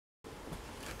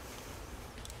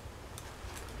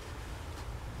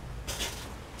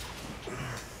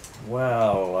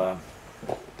Well,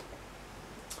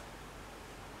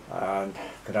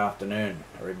 good afternoon,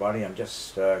 everybody. I'm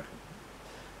just going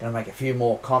to make a few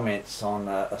more comments on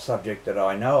a subject that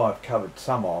I know I've covered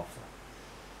some of,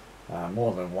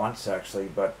 more than once actually,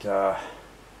 but I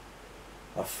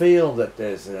feel that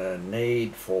there's a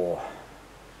need for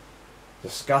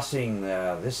discussing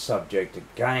this subject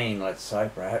again, let's say,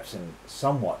 perhaps in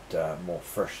somewhat more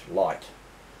fresh light.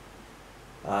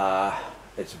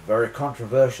 It's a very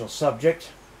controversial subject.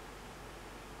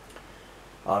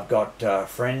 I've got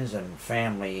friends and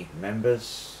family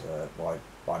members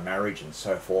by marriage and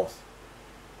so forth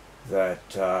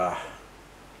that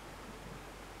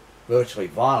virtually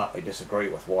violently disagree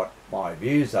with what my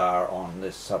views are on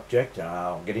this subject, and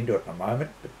I'll get into it in a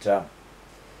moment. But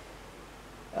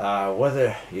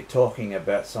whether you're talking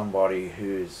about somebody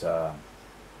who's a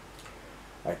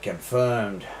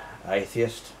confirmed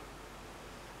atheist,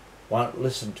 won't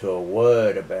listen to a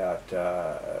word about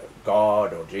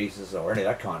God or Jesus or any of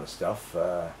that kind of stuff.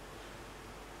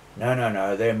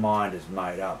 No, their mind is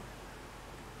made up.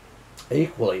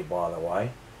 Equally, by the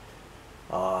way,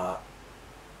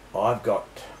 I've got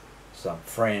some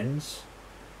friends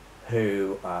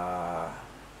who are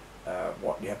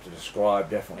what you have to describe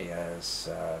definitely as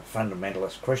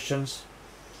fundamentalist Christians,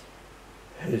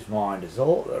 whose mind is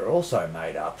they're also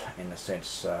made up, in the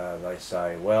sense they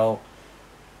say, well,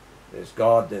 there's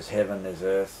God, there's heaven, there's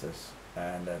earth,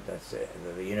 and that's it.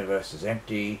 The universe is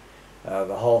empty.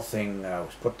 The whole thing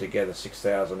was put together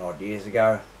 6,000 odd years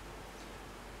ago,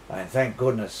 and thank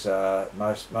goodness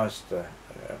most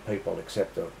people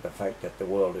accept the fact that the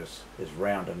world is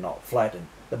round and not flat, and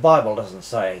the Bible doesn't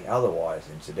say otherwise,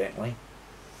 incidentally.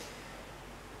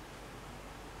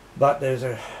 But there's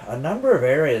a number of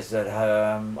areas that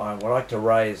I would like to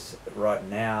raise right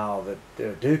now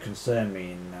that do concern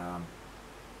me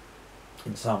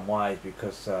in some ways,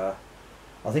 because I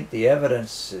think the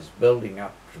evidence is building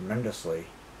up tremendously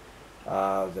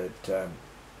that the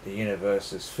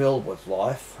universe is filled with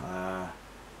life. I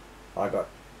got,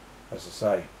 as I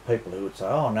say, people who would say,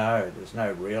 oh no, there's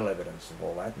no real evidence of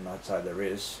all that, and I'd say there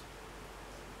is.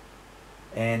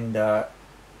 And I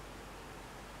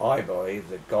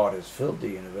believe that God has filled the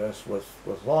universe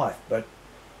with life. But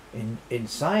in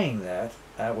saying that,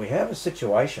 we have a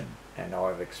situation, and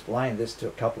I've explained this to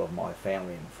a couple of my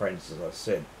family and friends, as I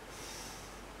said.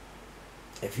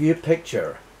 If you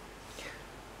picture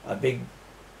a big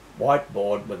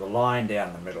whiteboard with a line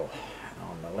down the middle,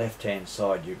 on the left hand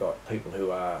side you've got people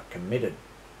who are committed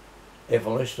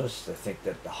evolutionists. They think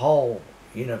that the whole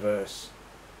universe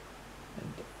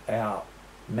and our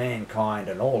mankind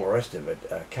and all the rest of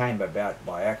it came about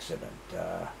by accident.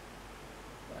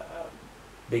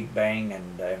 Big Bang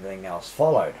and everything else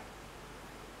followed.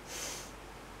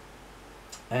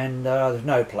 And there's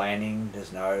no planning,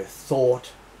 there's no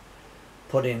thought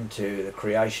put into the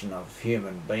creation of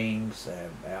human beings,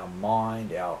 our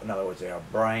mind, in other words, our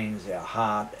brains, our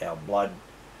heart, our blood,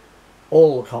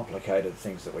 all the complicated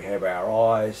things that we have, our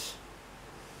eyes.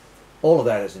 All of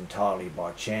that is entirely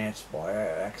by chance, by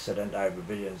accident, over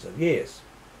billions of years.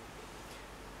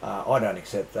 I don't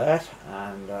accept that,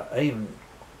 and even,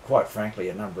 quite frankly,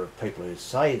 a number of people who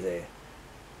say they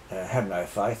have no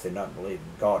faith, they don't believe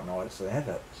in God and all that, so they have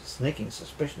a sneaking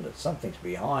suspicion that something's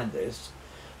behind this,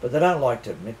 but they don't like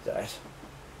to admit that.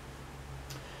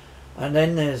 And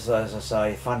then there's, as I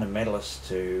say, fundamentalists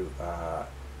who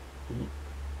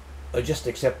just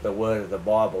accept the word of the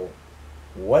Bible,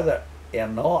 whether or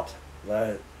not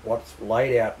what's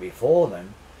laid out before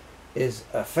them is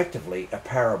effectively a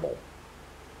parable.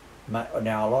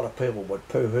 Now, a lot of people would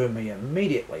poo-hoo me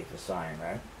immediately for saying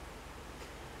that.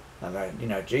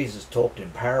 And Jesus talked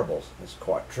in parables. It's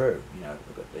quite true.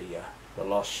 Look at the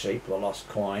lost sheep, the lost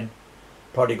coin,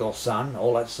 prodigal son,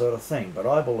 all that sort of thing. But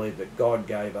I believe that God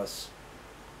gave us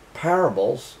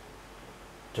parables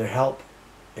to help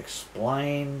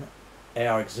explain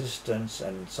our existence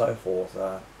and so forth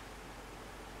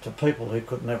to people who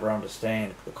could never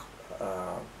understand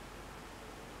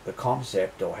the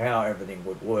concept or how everything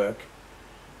would work.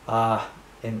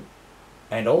 And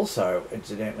also,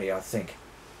 incidentally, I think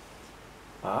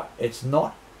it's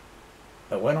not,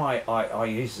 when I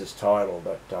use this title,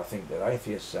 that I think that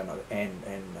atheists and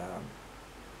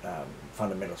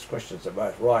fundamentalist Christians are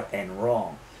both right and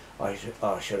wrong, I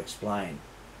should explain.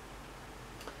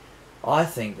 I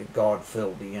think that God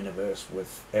filled the universe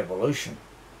with evolution,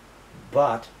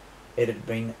 but it had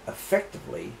been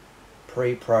effectively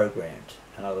pre-programmed.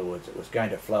 In other words, it was going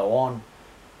to flow on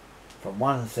from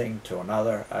one thing to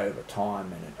another over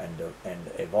time and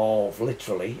evolve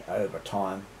literally over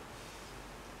time.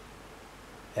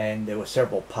 And there were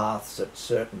several paths at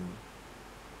certain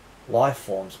life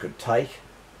forms could take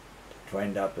to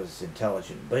end up as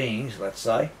intelligent beings, let's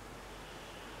say,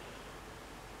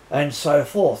 and so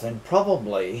forth. And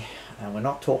probably, and we're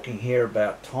not talking here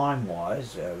about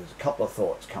time-wise, there's a couple of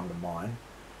thoughts come to mind.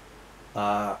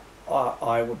 I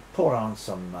would put on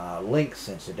some links,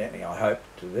 incidentally, I hope,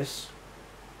 to this.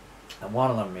 And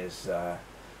one of them is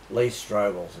Lee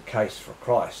Strobel's A Case for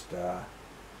Christ.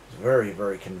 It's very,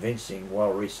 very convincing,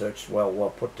 well-researched,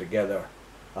 well put together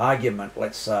argument,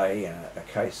 let's say, a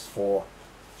case for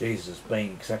Jesus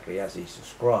being exactly as he's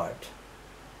described.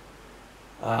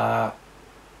 But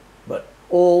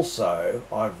also,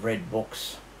 I've read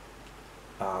books.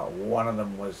 One of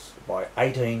them was by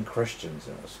 18 Christians,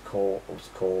 and it was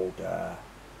called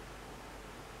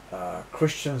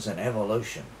Christians and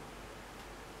Evolution.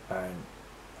 And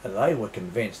they were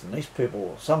convinced, and these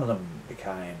people, some of them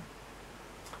became,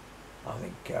 I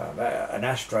think, an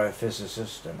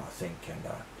astrophysicist, and I think, and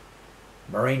a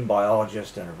marine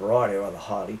biologist, and a variety of other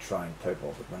highly trained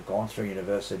people that had gone through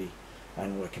university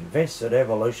and were convinced that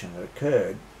evolution had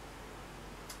occurred,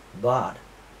 but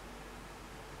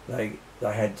they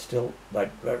had still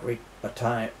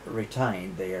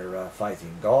retained their faith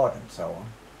in God and so on.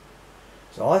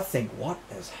 So I think what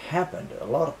has happened, a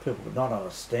lot of people do not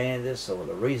understand this or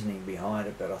the reasoning behind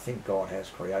it, but I think God has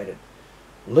created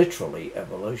literally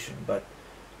evolution. But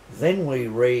then we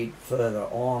read further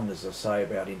on, as I say,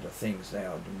 about into things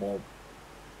now, the more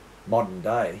modern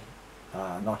day,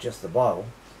 not just the Bible,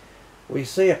 we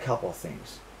see a couple of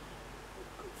things.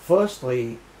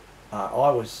 Firstly,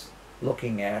 I was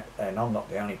looking at, and I'm not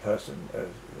the only person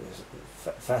who's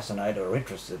fascinated or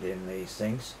interested in these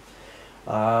things,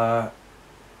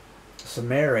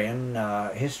 Sumerian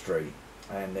history,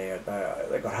 and they've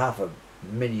got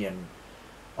 500,000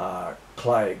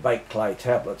 baked clay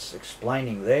tablets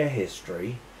explaining their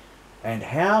history, and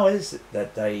how is it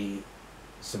that the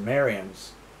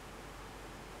Sumerians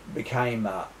became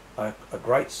a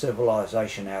great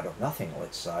civilization out of nothing,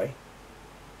 let's say,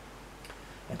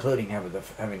 including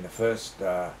having the first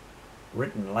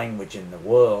written language in the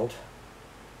world,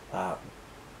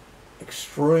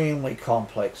 extremely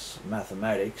complex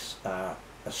mathematics,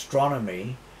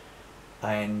 astronomy,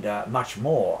 and much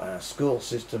more, school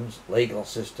systems, legal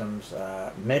systems,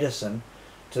 medicine,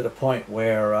 to the point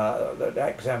where the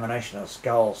examination of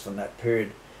skulls from that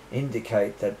period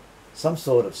indicate that some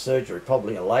sort of surgery,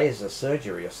 probably a laser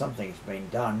surgery or something's been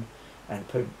done, and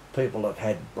people have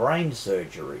had brain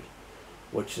surgery,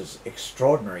 which is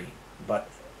extraordinary, but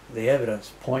the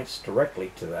evidence points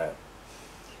directly to that.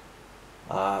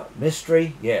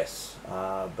 Mystery, yes,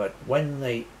 but when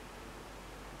the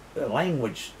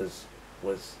language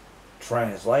was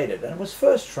translated, and it was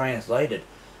first translated,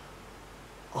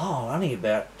 only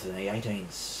about in the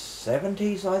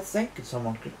 1870s, I think, and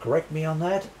someone could correct me on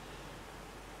that,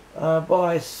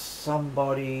 by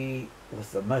somebody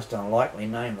with the most unlikely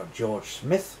name of George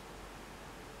Smith,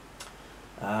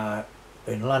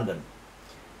 in London.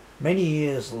 Many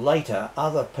years later,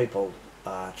 other people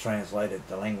translated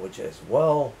the language as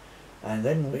well, and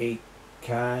then we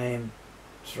came,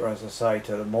 as I say,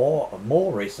 to the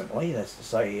more recently, that's to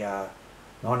say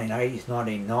 1980s,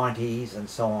 1990s, and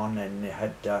so on, and you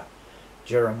had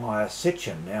Jeremiah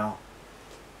Sitchin. Now,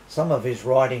 some of his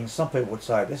writings, some people would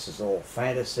say this is all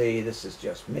fantasy, this is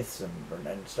just myths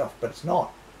and stuff, but it's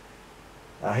not.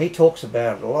 He talks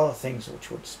about a lot of things which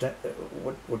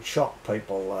would shock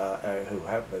people who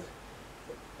have,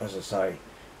 as I say,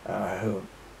 who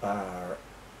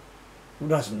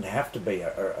doesn't have to be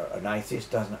an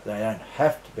atheist. They don't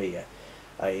have to be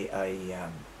a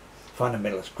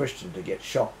fundamentalist Christian to get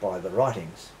shocked by the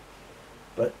writings.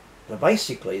 But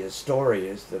basically, the story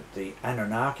is that the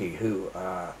Anunnaki, who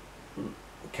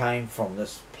came from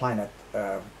this planet,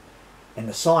 and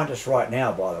the scientists right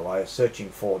now, by the way, are searching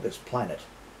for this planet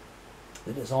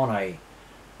that is on I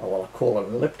call it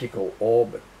an elliptical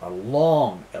orbit, a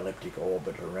long elliptical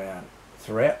orbit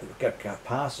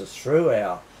passes through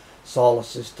our solar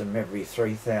system every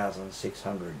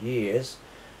 3,600 years,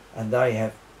 and they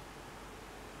have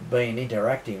been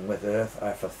interacting with Earth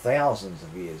for thousands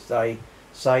of years. They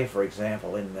say, for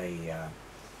example, in the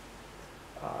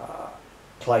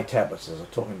clay tablets, as I'm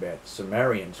talking about,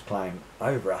 Sumerians claim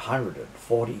over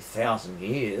 140,000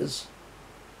 years,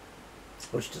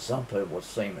 which to some people would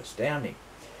seem astounding,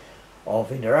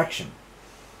 of interaction.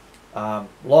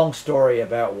 Long story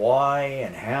about why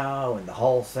and how and the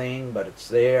whole thing, but it's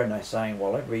there, and they're saying,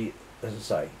 well, every, as I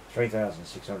say,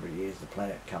 3,600 years the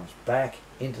planet comes back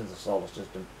into the solar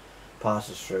system,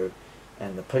 passes through,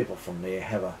 and the people from there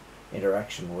have a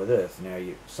interaction with Earth. Now,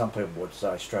 some people would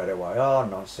say straight away, oh,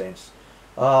 nonsense,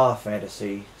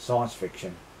 fantasy, science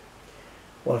fiction.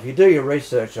 Well, if you do your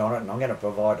research on it, and I'm going to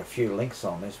provide a few links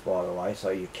on this, by the way, so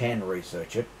you can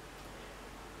research it.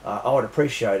 I would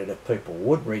appreciate it if people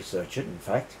would research it, in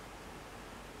fact.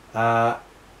 And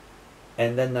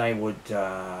then they would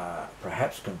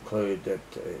perhaps conclude that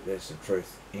there's some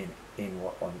truth in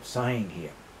what I'm saying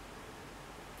here.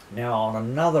 Now, on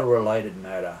another related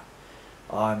matter,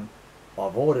 I've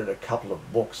ordered a couple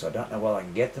of books. I don't know whether I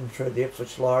can get them through the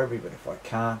Ipswich Library, but if I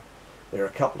can't, there are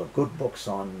a couple of good books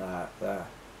on the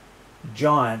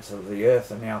giants of the earth,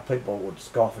 and now people would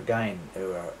scoff again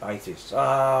who are atheists.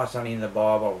 It's only in the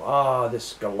Bible.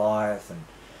 This Goliath, and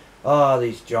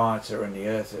these giants are in the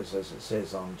earth, as it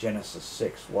says on Genesis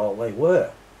 6. Well, they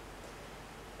were.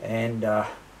 And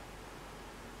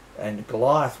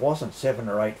Goliath wasn't 7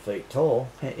 or 8 feet tall.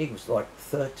 He was like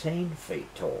 13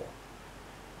 feet tall.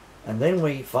 And then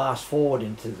we fast forward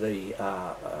into the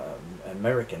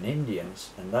American Indians,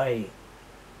 and they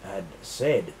had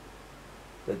said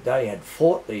that they had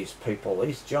fought these people,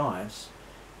 these giants.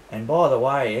 And by the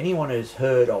way, anyone who's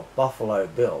heard of Buffalo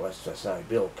Bill, let's just say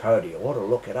Bill Cody, ought to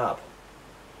look it up.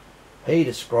 He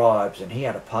describes, and he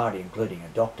had a party including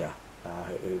a doctor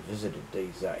who visited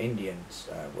these Indians,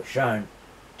 were shown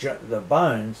the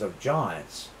bones of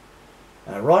giants.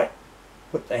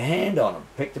 Put their hand on them,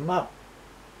 picked them up.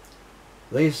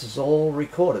 This is all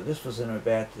recorded. This was in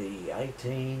about the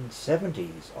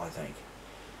 1870s, I think.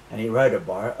 And he wrote an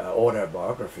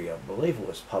autobiography, I believe it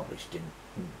was published in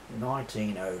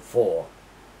 1904.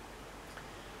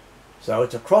 So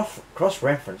it's a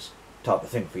cross-reference type of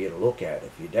thing for you to look at.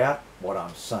 If you doubt what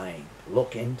I'm saying,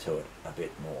 look into it a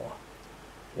bit more.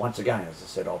 Once again, as I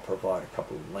said, I'll provide a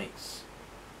couple of links.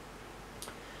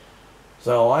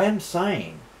 So I am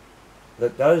saying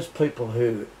that those people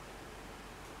who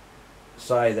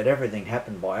say that everything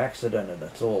happened by accident and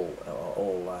it's all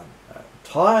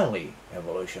entirely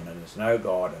evolution and there's no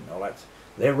God and all that,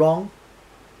 they're wrong.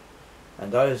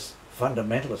 And those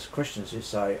fundamentalist Christians who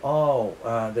say,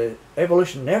 the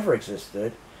evolution never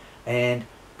existed and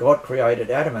God created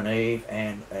Adam and Eve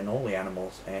and all the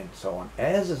animals and so on,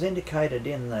 as is indicated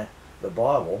in the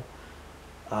Bible,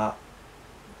 I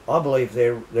believe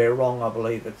they're wrong. I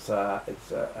believe it's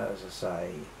as I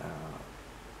say,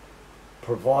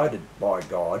 provided by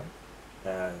God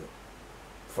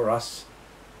for us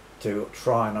to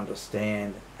try and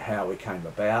understand how we came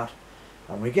about.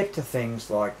 And we get to things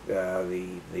like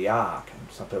the ark,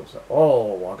 and some people say,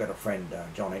 I've got a friend,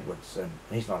 John Edwards, and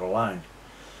he's not alone.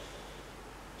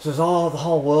 Says, the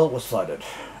whole world was flooded,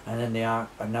 and then the ark,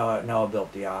 Noah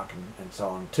built the ark, and so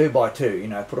on, 2 by 2,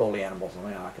 put all the animals on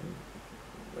the ark, and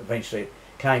eventually it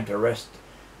came to rest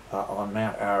on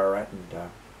Mount Ararat,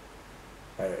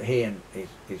 and he and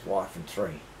his wife and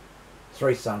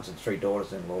three sons and 3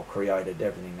 daughters-in-law created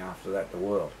everything after that, the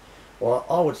world. Well,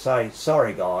 I would say,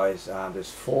 sorry guys, there's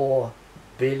 4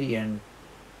 billion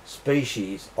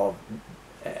species of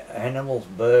animals,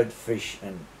 bird, fish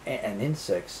and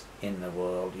insects in the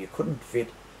world. You couldn't fit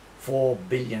 4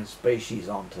 billion species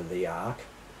onto the ark.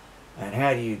 And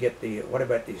how do you get what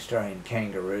about the Australian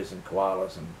kangaroos and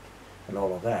koalas and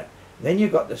all of that? Then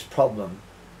you've got this problem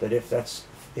that if that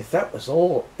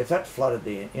flooded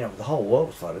the whole world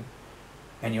was flooded,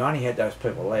 and you only had those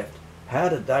people left, how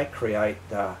did they create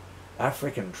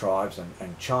African tribes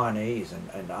and Chinese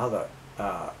and other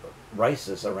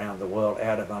races around the world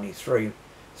out of only three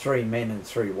men and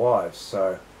 3 wives?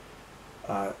 So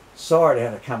sorry to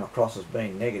have to come across as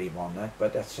being negative on that,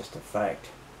 but that's just a fact.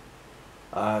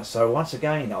 So once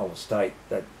again, I'll state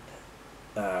that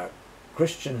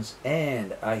Christians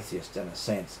and atheists, in a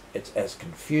sense, it's as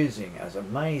confusing, as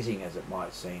amazing as it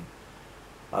might seem,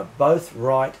 are both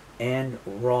right and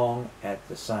wrong at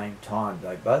the same time.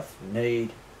 They both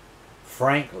need,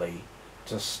 frankly,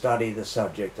 to study the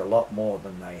subject a lot more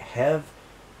than they have,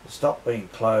 to stop being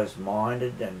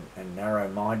closed-minded and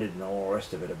narrow-minded and all the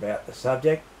rest of it about the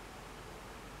subject,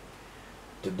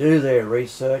 to do their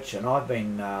research. And I've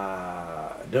been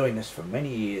doing this for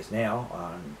many years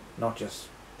now, not just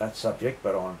that subject,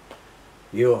 but on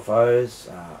UFOs,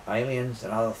 aliens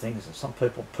and other things, and some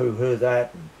people poo-hoo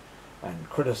that and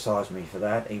criticise me for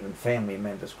that. Even family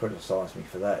members criticise me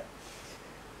for that.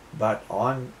 But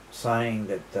I'm saying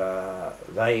that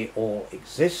they all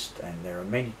exist, and there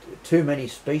are too many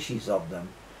species of them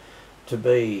to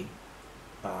be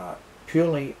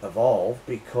purely evolved,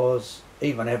 because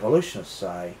even evolutionists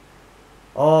say,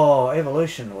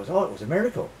 evolution was it was a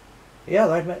miracle. Yeah,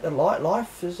 they've met the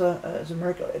life is a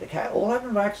miracle. It all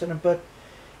happened by accident, but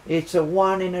it's a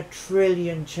 1 in a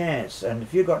trillion chance. And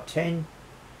if you've got 10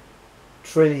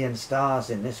 trillion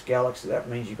stars in this galaxy, that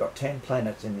means you've got 10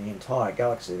 planets in the entire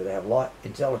galaxy that have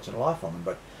intelligent life on them.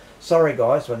 But Sorry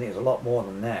guys, but I think there's a lot more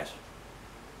than that.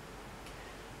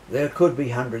 There could be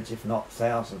hundreds, if not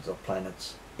thousands, of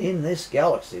planets in this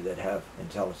galaxy that have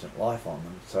intelligent life on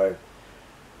them. So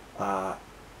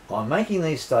I'm making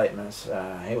these statements.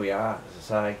 Here we are,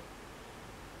 as I say,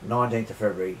 19th of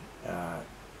February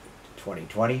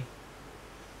 2020,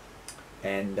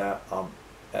 and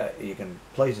you can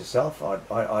please yourself.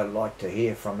 I'd like to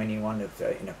hear from anyone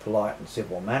in a polite and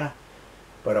civil manner,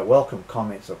 but I welcome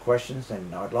comments or questions,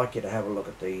 and I'd like you to have a look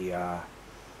at the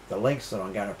links that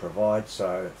I'm going to provide.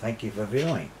 So thank you for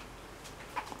viewing.